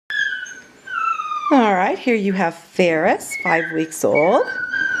All right, here you have Ferris, 5 weeks old.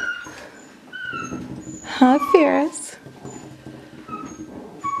 Hi, Ferris.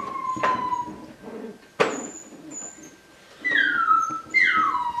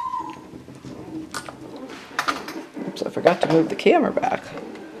 Oops, I forgot to move the camera back.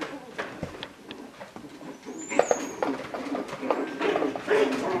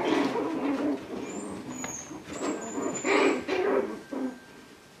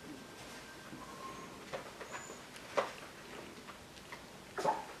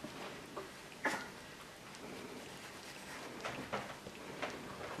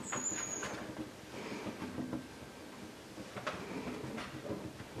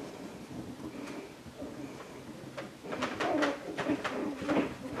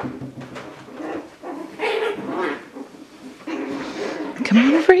 Come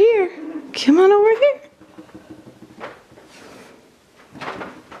on over here. Come on over here.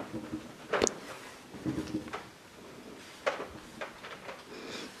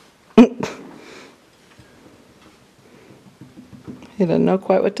 He doesn't know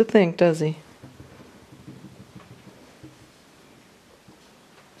quite what to think, does he?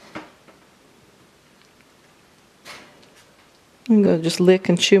 I'm going to just lick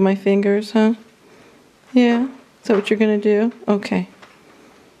and chew my fingers, huh? Yeah? Is that what you're going to do? Okay.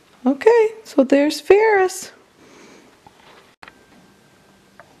 Okay, so there's Ferris.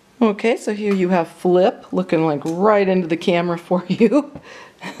 Okay, so here you have Flip looking like right into the camera for you.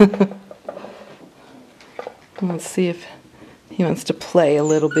 Let's see if he wants to play a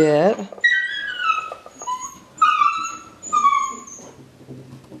little bit.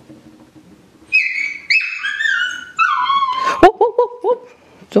 Whoop, whoop, whoop, whoop.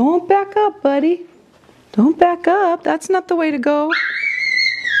 Don't back up, buddy. Don't back up. That's not the way to go.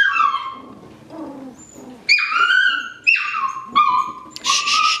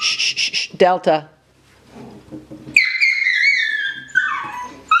 Shh, Delta.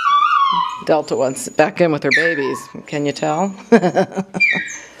 Delta wants back in with her babies. Can you tell?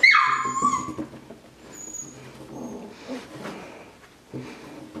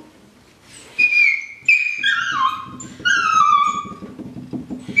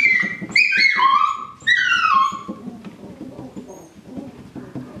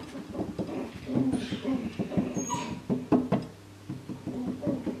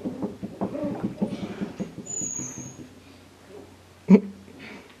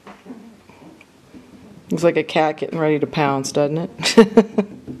 Looks like a cat getting ready to pounce, doesn't it?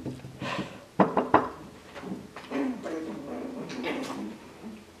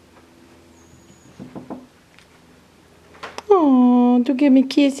 Oh, do give me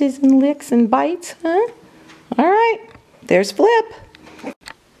kisses and licks and bites, huh? All right, there's Flip.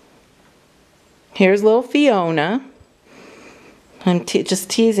 Here's little Fiona. I'm just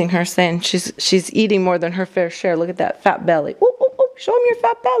teasing her, saying she's eating more than her fair share. Look at that fat belly. Ooh, ooh, ooh. Show him your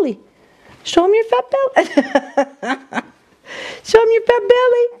fat belly. Show him your fat belly. Show him your fat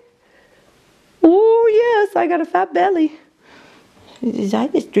belly. Oh, yes, I got a fat belly. I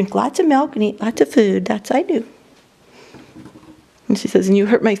just drink lots of milk and eat lots of food. That's what I do. And she says, and you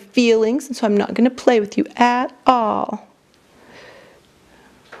hurt my feelings, and so I'm not going to play with you at all.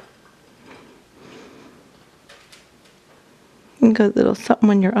 You got a little something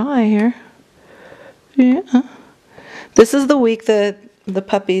on your eye here. Yeah. This is the week that the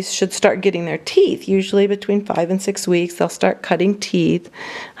puppies should start getting their teeth. Usually between 5 and 6 weeks, they'll start cutting teeth.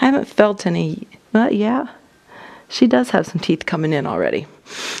 I haven't felt any, but yeah, she does have some teeth coming in already.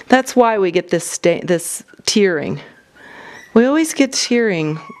 That's why we get this tearing. We always get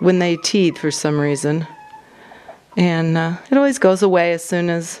tearing when they teeth for some reason. And it always goes away as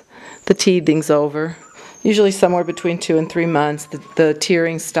soon as the teething's over. Usually somewhere between 2 and 3 months, the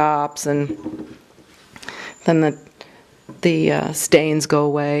tearing stops, and then the stains go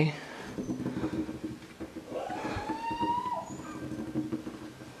away.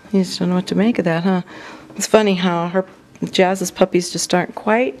 You just don't know what to make of that, huh? It's funny how Jazz's puppies just aren't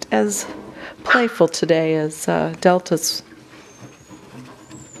quite as playful today as Delta's.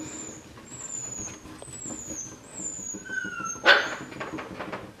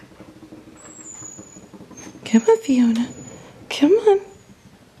 Come on, Fiona. Come on.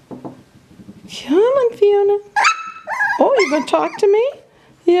 Come on, Fiona. Oh, you gonna talk to me?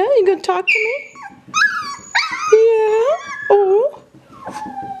 Yeah, you gonna talk to me? Yeah. Oh.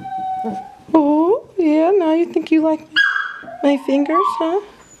 Oh, yeah, now you think you like my fingers, huh?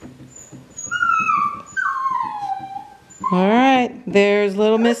 All right, there's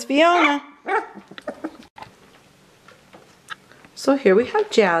little Miss Fiona. So here we have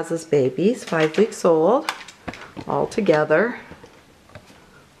Jazz's babies, 5 weeks old, all together.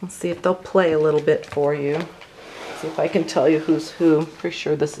 Let's see if they'll play a little bit for you. See if I can tell you who's who. Pretty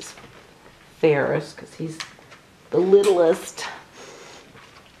sure this is Ferris because he's the littlest.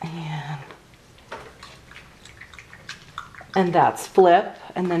 And that's Flip.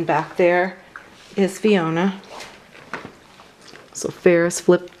 And then back there is Fiona. So Ferris,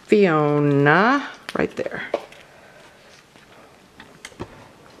 Flip, Fiona, right there.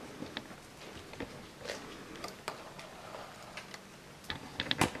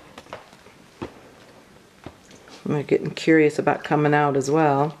 They're getting curious about coming out as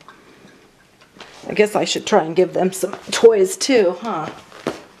well. I guess I should try and give them some toys too, huh?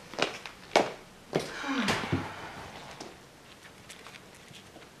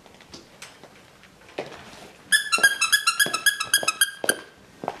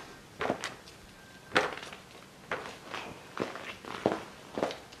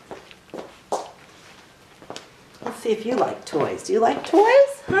 Let's see if you like toys. Do you like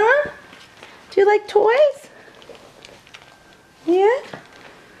toys? Huh? Do you like toys? Yeah?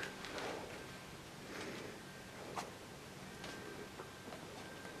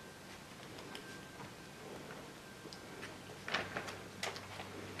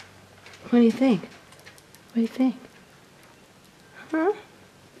 What do you think? What do you think? Huh?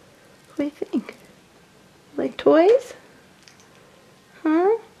 What do you think? Like toys?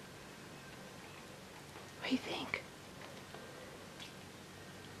 Huh? What do you think?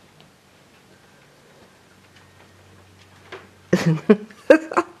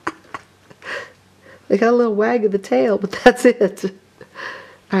 They got a little wag of the tail, but that's it.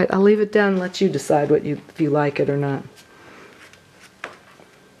 All right, I'll leave it down and let you decide if you like it or not.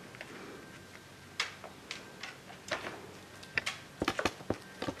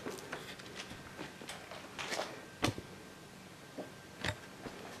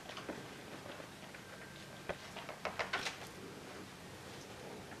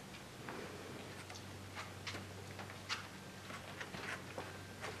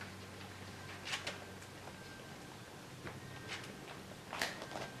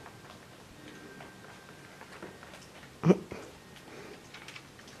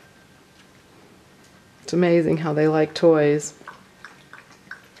 It's amazing how they like toys.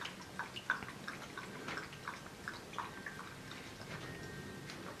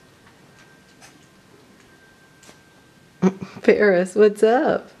 Ferris, what's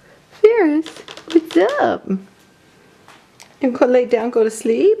up? Ferris, what's up? You gonna lay down, go to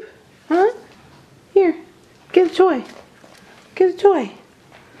sleep? Huh? Here, get a toy. Get a toy.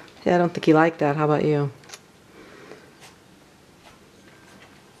 Yeah, I don't think he liked that. How about you?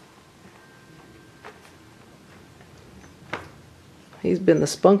 He's been the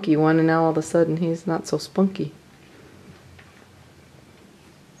spunky one, and now all of a sudden he's not so spunky.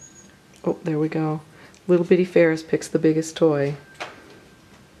 Oh, there we go. Little bitty Ferris picks the biggest toy.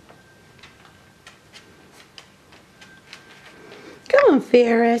 Come on,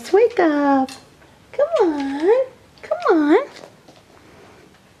 Ferris, wake up. Come on. Come on.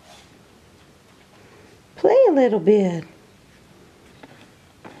 Play a little bit.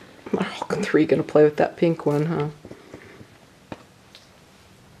 Are all three gonna play with that pink one, huh?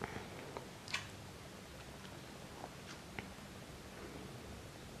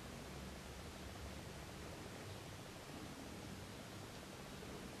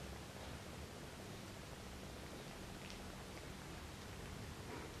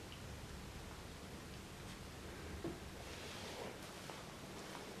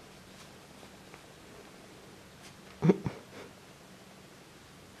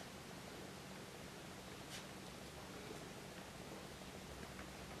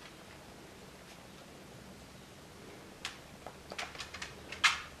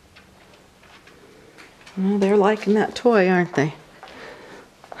 Well, they're liking that toy, aren't they?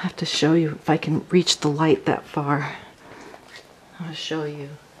 I'll have to show you if I can reach the light that far. I'll show you.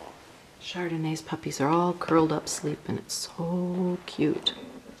 Chardonnay's puppies are all curled up sleeping. It's so cute.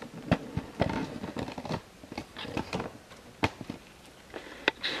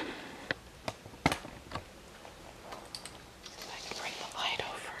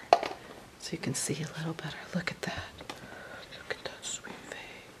 So you can see a little better. Look at that. Look at that sweet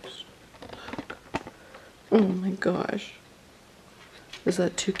face. Look. Oh my gosh. Is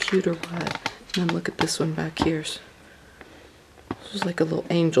that too cute or what? And then look at this one back here. This is like a little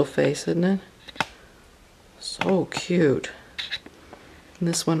angel face, isn't it? So cute. And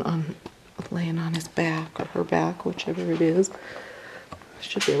this one laying on his back or her back, whichever it is. I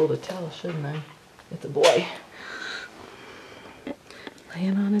should be able to tell, shouldn't I? It's a boy.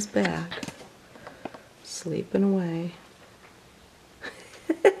 Laying on his back, sleeping away.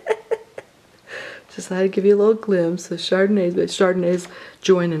 Just thought I'd give you a little glimpse of Chardonnay, but Chardonnay's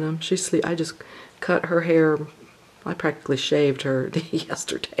joining them. She's sleep. I just cut her hair. I practically shaved her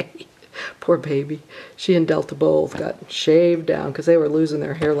yesterday. Poor baby. She and Delta both got shaved down because they were losing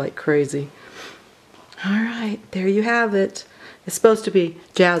their hair like crazy. All right, there you have it. It's supposed to be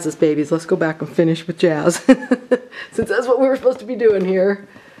Jazz's babies. Let's go back and finish with Jazz. Since that's what we were supposed to be doing here.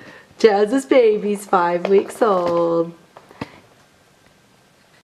 Jazz's baby's 5 weeks old.